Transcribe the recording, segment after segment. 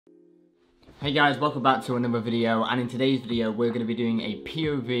Hey guys, welcome back to another video, and in today's video we're going to be doing a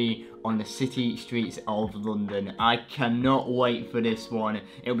POV on the city streets of London. I cannot wait for this one.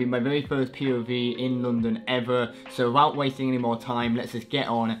 It'll be my very first POV in London ever, so without wasting any more time, let's just get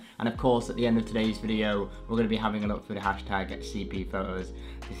on. And of course, at the end of today's video, we're going to be having a look through the hashtag CP photos.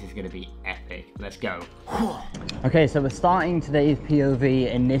 This is going to be epic. Let's go. Okay, so we're starting today's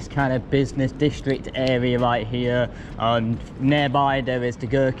POV in this kind of business district area right here. Nearby there is the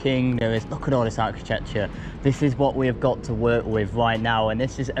Gherkin, look at all this architecture. This is what we've got to work with right now, and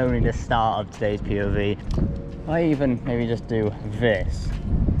this is only the start of today's POV. I even maybe just do this.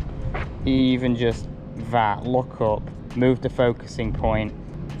 Even just that, look up, move the focusing point,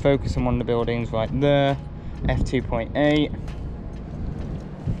 focus on one of the buildings right there, F2.8.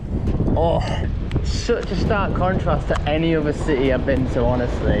 Oh, such a stark contrast to any other city I've been to,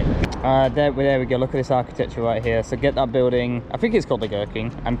 honestly. There we go, look at this architecture right here. So get that building, I think it's called the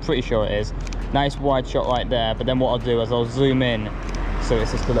Gherkin, I'm pretty sure it is. Nice wide shot right there, but then what I'll do is I'll zoom in so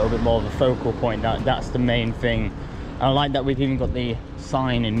it's just a little bit more of a focal point. That's the main thing. And I like that we've even got the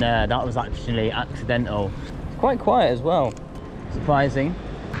sign in there. That was actually accidental. It's quite quiet as well, surprising.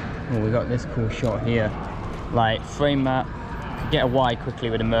 Oh, we got this cool shot here. Like, frame that, get a wide quickly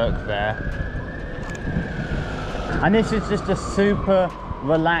with a Merc there. And this is just a super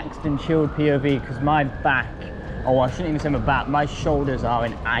relaxed and chilled POV because my back, oh, I shouldn't even say my back, my shoulders are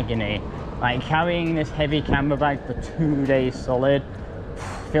in agony. Like, carrying this heavy camera bag for 2 days solid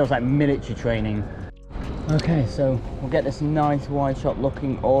feels like military training. Okay, so we'll get this nice wide shot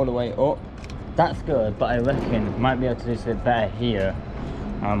looking all the way up. That's good, but I reckon might be able to do this a bit better here.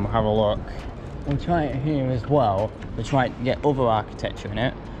 Have a look. We'll try it here as well. We'll try to get other architecture in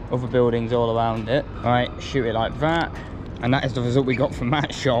it, other buildings all around it. All right, shoot it like that. And that is the result we got from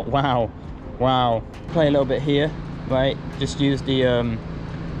that shot. Wow, wow. Play a little bit here, right? Just use the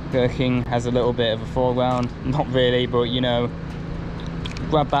Gherkin has a little bit of a foreground. Not really, but you know,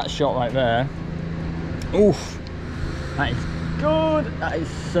 grab that shot right there. Oof, that is good. That is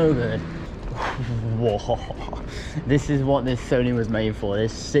so good. Whoa, this is what this Sony was made for.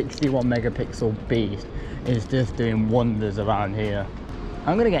 This 61 megapixel beast is just doing wonders around here.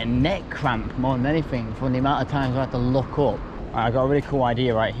 I'm gonna get neck cramp more than anything from the amount of times I have to look up. I got a really cool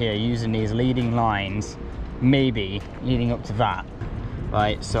idea right here using these leading lines, maybe leading up to that.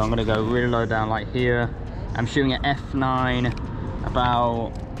 Right, so I'm gonna go really low down like here. I'm shooting at f9,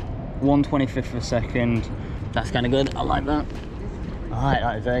 about 1/25 of a second. That's kind of good, I like that. All right,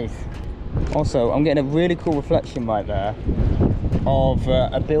 that is ace. Also, I'm getting a really cool reflection right there of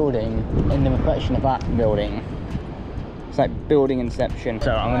a building in the reflection of that building. It's like building inception.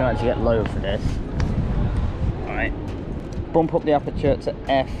 So I'm gonna actually get low for this. All right, bump up the aperture to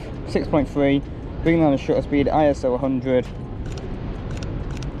f6.3, bring down the shutter speed, ISO 100.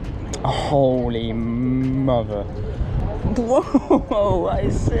 Holy mother. Whoa, that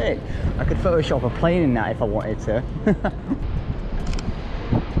is sick. I could Photoshop a plane in that if I wanted to.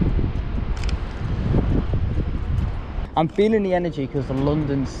 I'm feeling the energy because the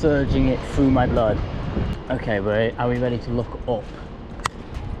London's surging it through my blood. Okay, are we ready to look up?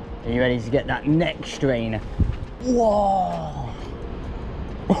 Are you ready to get that neck strain? Whoa!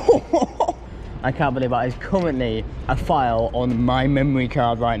 I can't believe that is currently a file on my memory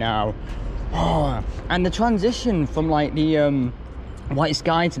card right now. Oh, and the transition from like the white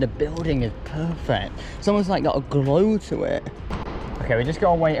sky to the building is perfect. It's almost like got a glow to it. Okay, we just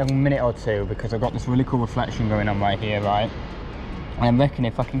gotta wait a minute or two because I've got this really cool reflection going on right here, right? And I reckon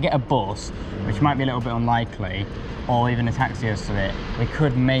if I can get a bus, which might be a little bit unlikely, or even a taxi us to it, we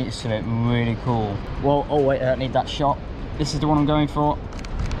could make something really cool. Well, oh wait, I don't need that shot. This is the one I'm going for.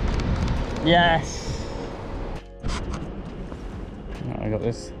 Yes! I got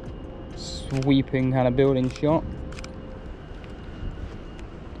this sweeping kind of building shot.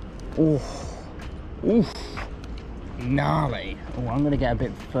 Oof. Oof. Gnarly. Oh, I'm gonna get a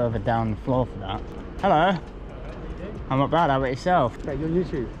bit further down the floor for that. Hello. I'm not bad. How about yourself? You're on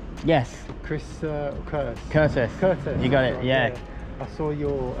YouTube? Yes. Curtis. Curtis. You got it. Yeah. I saw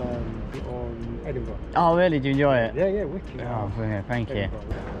your on Edinburgh. Oh really? Do you enjoy it? Yeah, wicked. Oh, brilliant. Thank you.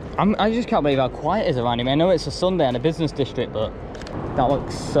 I just can't believe how quiet it is around here. I know it's a Sunday in a business district, but that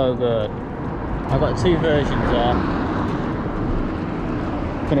looks so good. I've got two versions there.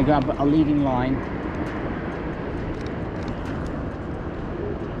 Gonna grab a leading line.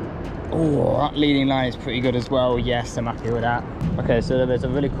 Oh, that leading line is pretty good as well. Yes, I'm happy with that. Okay, so there's a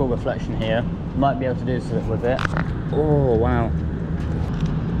really cool reflection here. Might be able to do something with it. Oh, wow.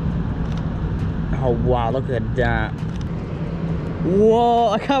 Oh, wow, look at that. Whoa,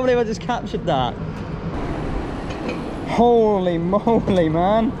 I can't believe I just captured that. Holy moly,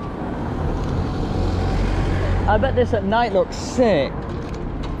 man. I bet this at night looks sick.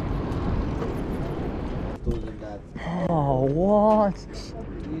 Oh, what?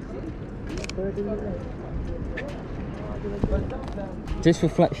 This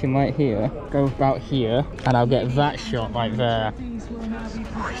reflection right here, go about here, and I'll get that shot right there.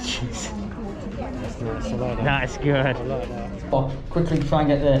 Which is... That's good. Oh, quickly try and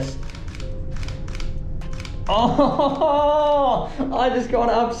get this. Oh, I just got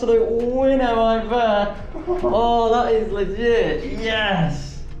an absolute winner right there. Oh, that is legit.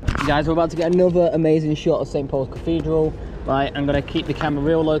 Yes. Guys, we're about to get another amazing shot of St. Paul's Cathedral. Right, I'm gonna keep the camera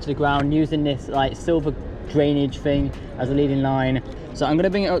real low to the ground using this like silver drainage thing as a leading line. So I'm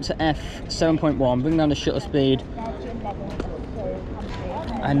gonna bring it up to f7.1, bring down the shutter speed,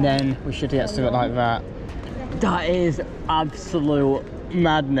 and then we should get to it like that. That is absolute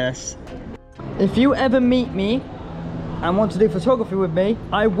madness. If you ever meet me and want to do photography with me,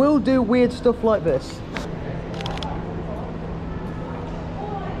 I will do weird stuff like this.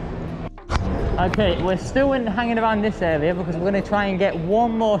 Okay, we're still hanging around this area because we're going to try and get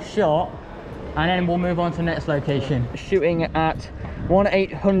one more shot and then we'll move on to the next location. Shooting at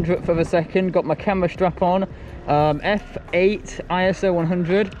 1/800th of a second, got my camera strap on, f8 ISO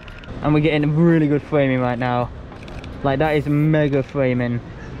 100, and we're getting really good framing right now. Like, that is mega framing.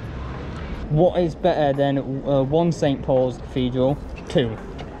 What is better than one St. Paul's Cathedral? Two.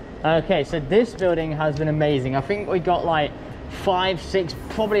 Okay, so this building has been amazing. I think we got like 5, 6,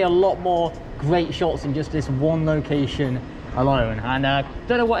 probably a lot more great shots in just this one location alone. And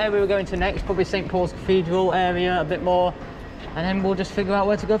don't know what area we're going to next, probably St. Paul's Cathedral area a bit more, and then we'll just figure out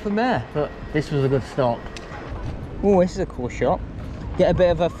where to go from there. But this was a good stop. Oh, this is a cool shot. Get a bit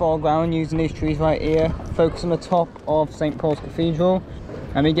of a foreground using these trees right here, focus on the top of St. Paul's Cathedral,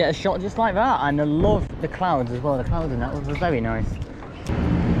 and we get a shot just like that. And I love the clouds as well. The clouds in that was very nice.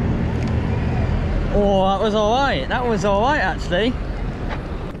 Oh, that was all right. That was all right, actually.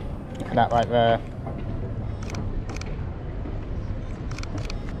 Look at that right there.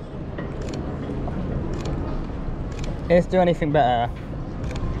 Let's do anything better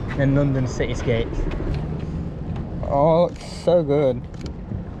than London cityscapes. Oh, it looks so good.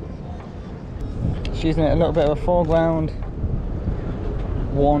 Just using it a little bit of a foreground.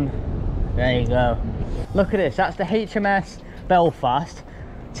 One. There you go. Look at this. That's the HMS Belfast,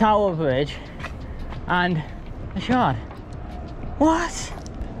 Tower Bridge, and the Shard. What?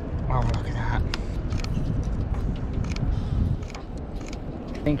 Oh, look at that.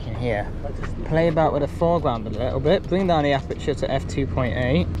 Thinking here. Play about with the foreground a little bit. Bring down the aperture to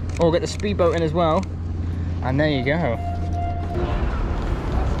f2.8. Or get the speedboat in as well. And there you go.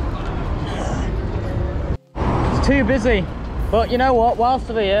 It's too busy. But you know what? Whilst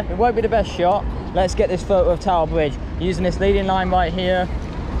we're here, it won't be the best shot. Let's get this photo of Tower Bridge. Using this leading line right here.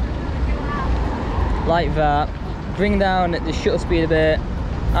 Like that. Bring down the shutter speed a bit.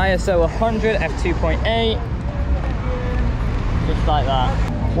 ISO 100, f2.8. Just like that.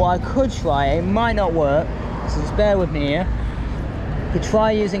 What I could try, it might not work, so just bear with me here. Could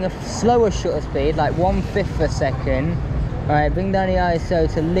try using a slower shutter speed, like 1/5 a second. Alright, bring down the ISO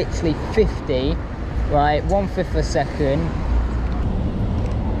to literally 50. Right, 1/5 a second.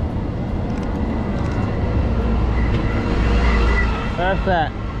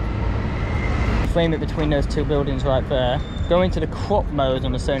 Perfect. Frame it between those two buildings right there. Go into the crop mode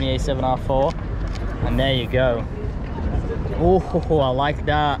on the Sony A7R IV, and there you go. Oh, I like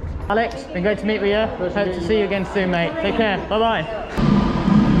that. Alex, been great to meet with you. Hope to see you again soon, mate. Take care. Bye-bye.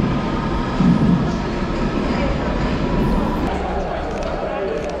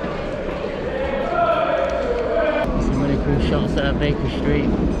 Some really cool shots at Baker Street.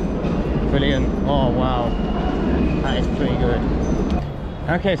 Brilliant. Oh, wow. That is pretty good.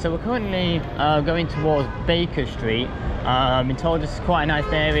 Okay, so we're currently going towards Baker Street. I've been told this is quite a nice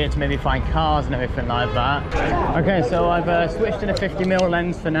area to maybe find cars and everything like that. Okay, so I've switched to the 50mm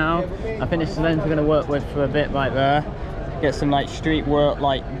lens for now. I think this is the lens we're going to work with for a bit right there. Get some like street work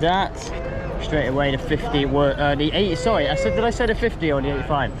like that. Straight away the 50 work, the 80, sorry, did I say the 50 or the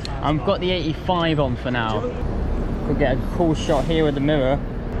 85? I've got the 85 on for now. Could get a cool shot here with the mirror.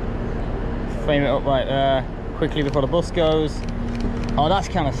 Frame it up right there, quickly before the bus goes. Oh, that's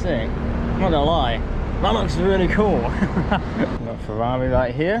kind of sick, I'm not gonna lie. That looks really cool. Got Ferrari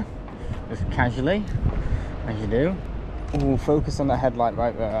right here, just casually, as you do. Ooh, focus on the headlight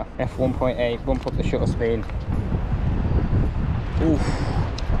right there. F1.8, bump up the shutter speed. Oof,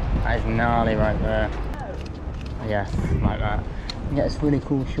 that is gnarly right there. Yeah, like that. You get this really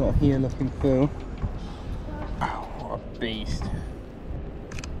cool shot here looking through. Oh, what a beast.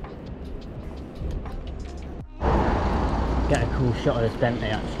 Get a cool shot of this Bentley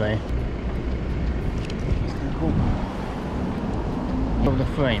actually. cool. Of the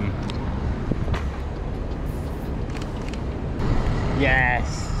frame.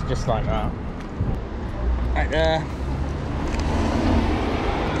 Yes, just like that. Right there.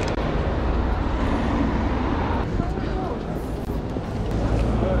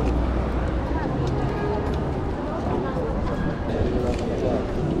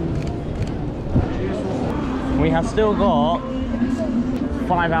 We have still got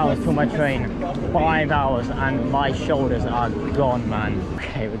 5 hours till my train. 5 hours and my shoulders are gone, man.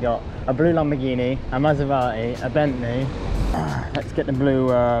 Okay, we got a blue Lamborghini, a Maserati, a Bentley. Let's get the blue,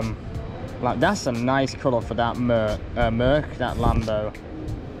 like that's a nice colour for that Merc, that Lambo.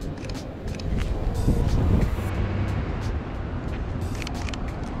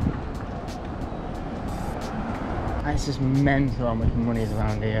 It's just mental how much money is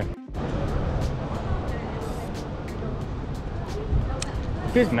around here.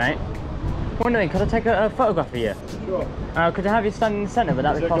 Excuse me, mate. Wondering, could I take a photograph of you? Sure. Could I have you stand in the centre? Would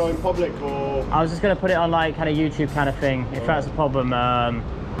that be possible? Is it going public or? I was just going to put it on like kind of YouTube kind of thing. If that's a problem, how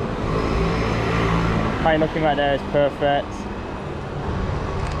you're looking right there is perfect.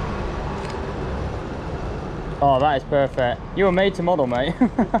 Oh, that is perfect. You were made to model, mate.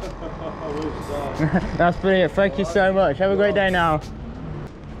 That's brilliant. Thank you so much. Have a great day now.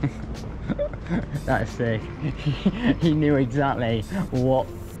 That is sick. He knew exactly what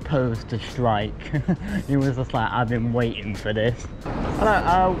pose to strike. He was just like, I've been waiting for this.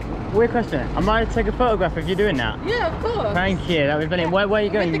 Hello, weird question. Am I to take a photograph if you're doing that? Yeah, of course. Thank you, that would be brilliant. Where are you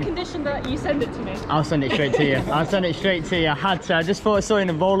going? With the condition that you send it to me. I'll send it straight to you. I'll send it straight to you. I had to. I just thought I saw you in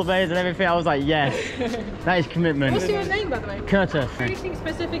the rollerblades and everything. I was like, yes. That is commitment. What's your name, by the way? Curtis. Anything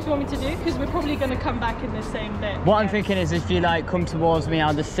specific you want me to do? Because we're probably going to come back in the same bit. What I'm thinking is if you like come towards me,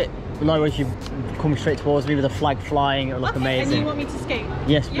 I'll just sit below as you come straight towards me with the flag flying. It'll look amazing. And you want me to skate?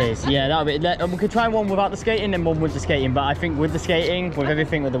 Yes, please. Yeah, that'll be. We could try one without the skating and one with the skating, but I think with the skating, with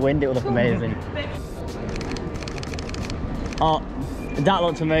everything with the wind, it will look amazing. Oh, that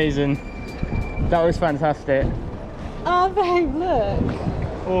looked amazing. That was fantastic. Oh, babe, look.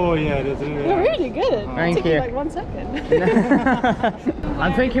 Oh yeah, doesn't it? You're really good. Thank It took you. you like 1 second.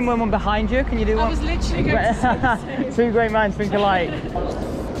 I'm thinking one behind you. Can you do one? I was literally going to say the same. Two great minds think alike.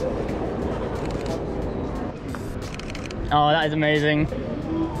 Oh, that is amazing.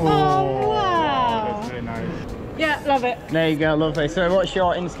 Oh, wow. That's very nice. Yeah, love it. There you go, lovely. So what's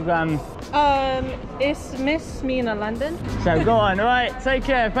your Instagram? It's Miss Mina London. So go on, alright, take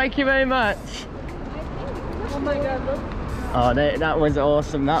care. Thank you very much. Oh my god, look. Oh, that was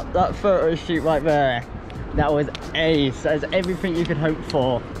awesome. That photo shoot right there, that was ace. That was everything you could hope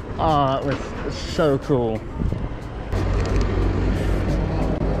for. Oh, it was so cool.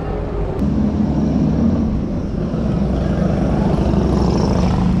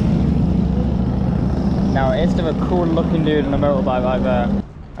 Now, it's still a cool looking dude on a motorbike right there.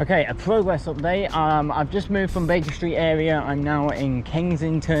 Okay, a progress update. I've just moved from Baker Street area. I'm now in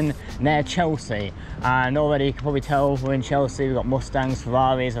Kensington near Chelsea, and already you can probably tell we're in Chelsea. We've got Mustangs,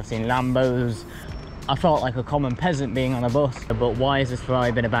 Ferraris, I've seen Lambos. I felt like a common peasant being on a bus, but why has this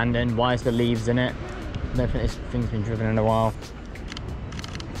Ferrari been abandoned? Why is the leaves in it? I don't think this thing's been driven in a while.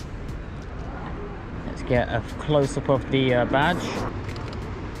 Let's get a close-up of the badge.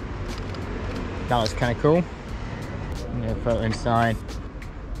 That was kind of cool. Photo inside.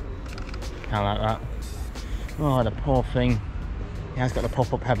 I like that. Oh, the poor thing. It has got the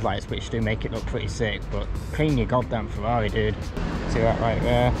pop-up headlights, which do make it look pretty sick, but clean your goddamn Ferrari, dude. See that right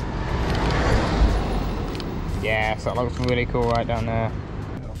there? Yeah, so that looks really cool right down there.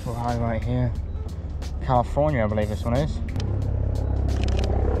 Got a Ferrari right here. California, I believe this one is.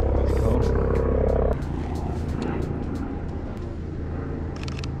 That's cool.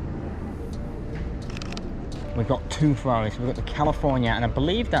 We've got two Ferraris. We've got the California, and I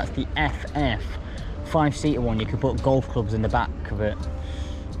believe that's the FF 5-seater one. You could put golf clubs in the back of it.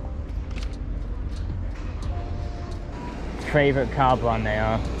 Favourite car brand they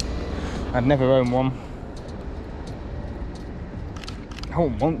are. I've never owned one. I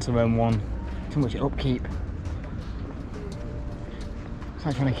don't want to own one. Too much upkeep. It's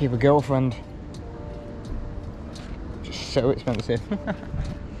like trying to keep a girlfriend. Just so expensive.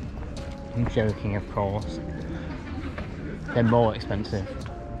 I'm joking, of course. They're more expensive.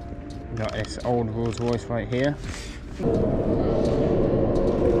 We've got this old Rolls Royce right here.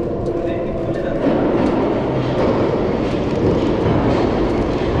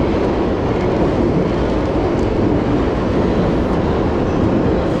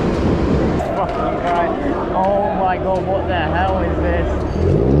 Oh my god, what the hell is this?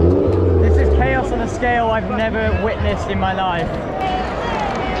 This is chaos on a scale I've never witnessed in my life.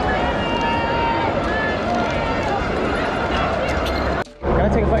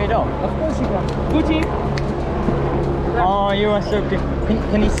 No. Of course you can. Good team. Oh, you are so good.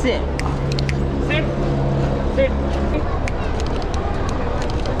 Can you sit? Sit. Sit.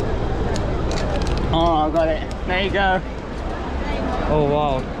 Oh, I got it. There you go. Oh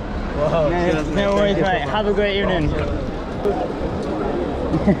wow. Wow. No worries, mate. Have a great evening.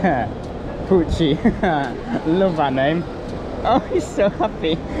 Poochie. Love that name. Oh, he's so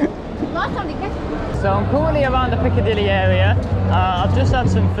happy. So I'm currently around the Piccadilly area. I've just had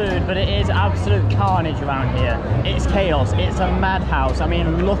some food, but it is absolute carnage around here. It's chaos. It's a madhouse. I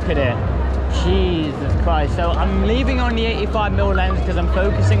mean, look at it. Jesus Christ. So I'm leaving on the 85mm lens because I'm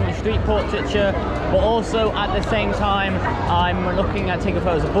focusing on street portraiture, but also at the same time I'm looking at taking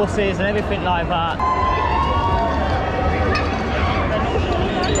photos of buses and everything like that.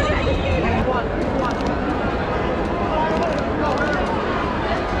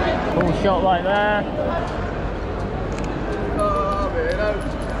 Cool shot right there.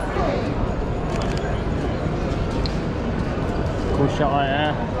 Cool shot right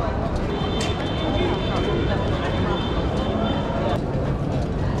there.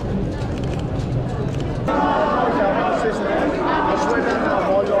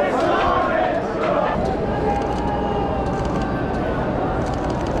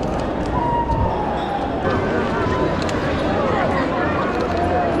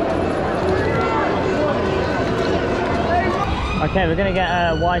 Okay, we're going to get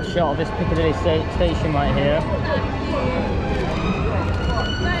a wide shot of this Piccadilly station right here.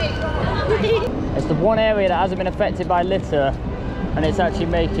 It's the one area that hasn't been affected by litter, and it's actually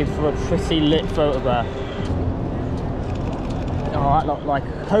making for a pretty lit photograph. Oh, that looked like,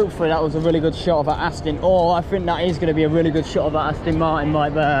 hopefully that was a really good shot of that Aston. Oh, I think that is going to be a really good shot of that Aston Martin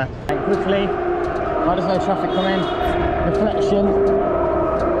right there. And quickly, why there's no traffic coming, reflection.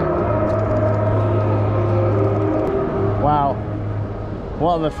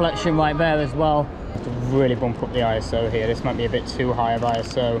 What a reflection right there as well. I have to really bump up the ISO here. This might be a bit too high of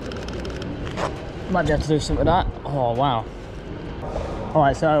ISO. Might be able to do something with that. Oh wow.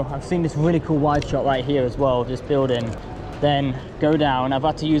 Alright, so I've seen this really cool wide shot right here as well, this building. Then go down. I've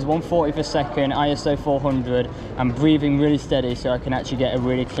had to use 140 per second, ISO 400. I'm breathing really steady so I can actually get a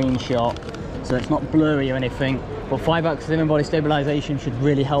really clean shot. So it's not blurry or anything. But 5-axis in body stabilization should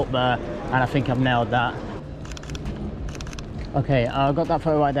really help there. And I think I've nailed that. Okay, I got that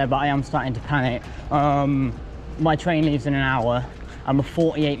photo right there, but I am starting to panic. My train leaves in an hour. I'm a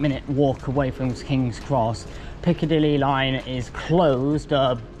 48-minute walk away from King's Cross. Piccadilly line is closed,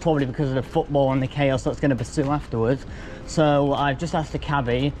 probably because of the football and the chaos that's going to pursue afterwards. So I've just asked a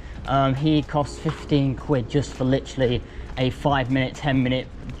cabbie. He costs 15 quid just for literally a 5-minute, 10-minute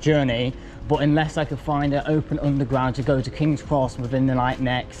journey. But unless I could find an open underground to go to King's Cross within the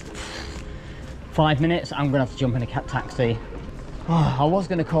next 5 minutes, I'm going to have to jump in a taxi. Oh, I was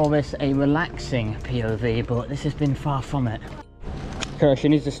going to call this a relaxing POV, but this has been far from it. Kirsch, you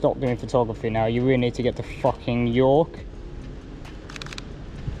need to stop doing photography now. You really need to get to fucking York.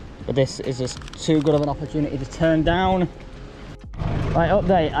 But this is just too good of an opportunity to turn down. Right,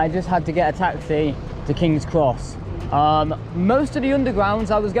 update. I just had to get a taxi to King's Cross. Most of the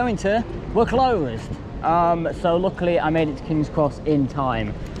undergrounds I was going to were closed. So luckily I made it to King's Cross in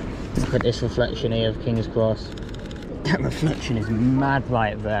time. Look at this reflection here of King's Cross. That reflection is mad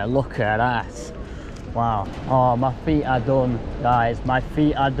right there. Look at that. Wow. Oh, my feet are done, guys. My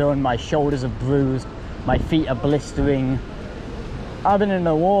feet are done. My shoulders are bruised. My feet are blistering. I've been in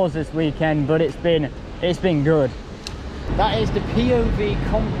the wars this weekend, but it's been good. That is the POV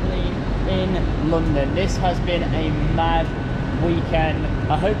complete in London. This has been a mad weekend.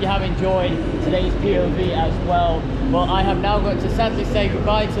 I hope you have enjoyed today's POV as well. But I have now got to sadly say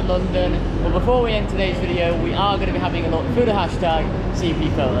goodbye to London. But before we end today's video, we are going to be having a look through the hashtag CP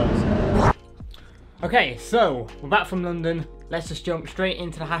Photos. Okay, so we're back from London. Let's just jump straight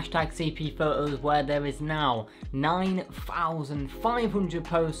into the hashtag CP Photos, where there is now 9,500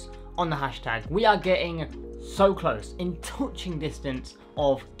 posts on the hashtag. We are getting so close, in touching distance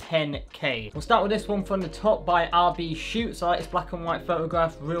of 10k. We'll start with this one from the top by RB Shoots. I like this black and white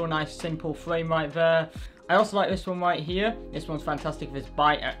photograph, real nice simple frame right there. I also like this one right here. This one's fantastic for this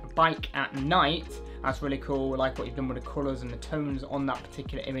bike at night. That's really cool. I like what you've done with the colours and the tones on that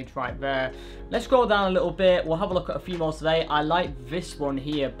particular image right there. Let's scroll down a little bit. We'll have a look at a few more today. I like this one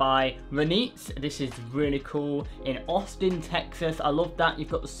here by Renitz. This is really cool. In Austin, Texas. I love that. You've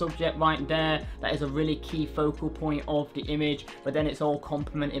got the subject right there. That is a really key focal point of the image. But then it's all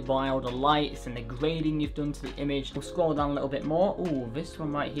complemented by all the lights and the grading you've done to the image. We'll scroll down a little bit more. Ooh, this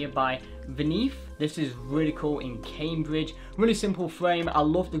one right here by Vineath. This is really cool in Cambridge. Really simple frame. I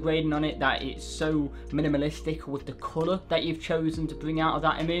love the grading on it, that it's so cool, minimalistic with the colour that you've chosen to bring out of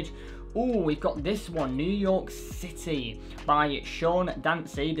that image. Oh, we've got this one, New York City by Sean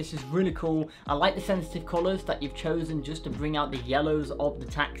Dancy. This is really cool. I like the sensitive colours that you've chosen just to bring out the yellows of the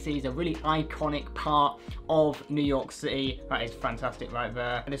taxis, a really iconic part of New York City. That is fantastic right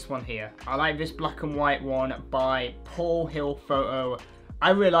there. And this one here, I like this black and white one by Paul Hill Photo. I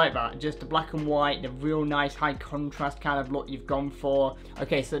really like that, just the black and white, the real nice high contrast kind of look you've gone for.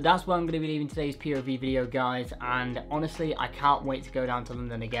 Okay, so that's where I'm going to be leaving today's POV video, guys, and honestly, I can't wait to go down to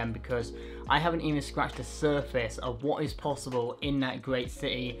London again because I haven't even scratched the surface of what is possible in that great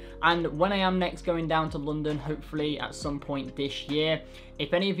city. And when I am next going down to London, hopefully at some point this year,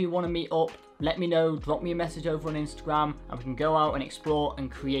 if any of you want to meet up, let me know, drop me a message over on Instagram and we can go out and explore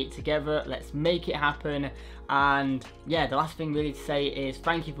and create together. Let's make it happen. And yeah, the last thing really to say is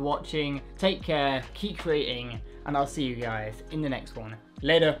thank you for watching, take care, keep creating, and I'll see you guys in the next one.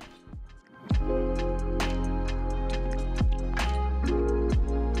 Later.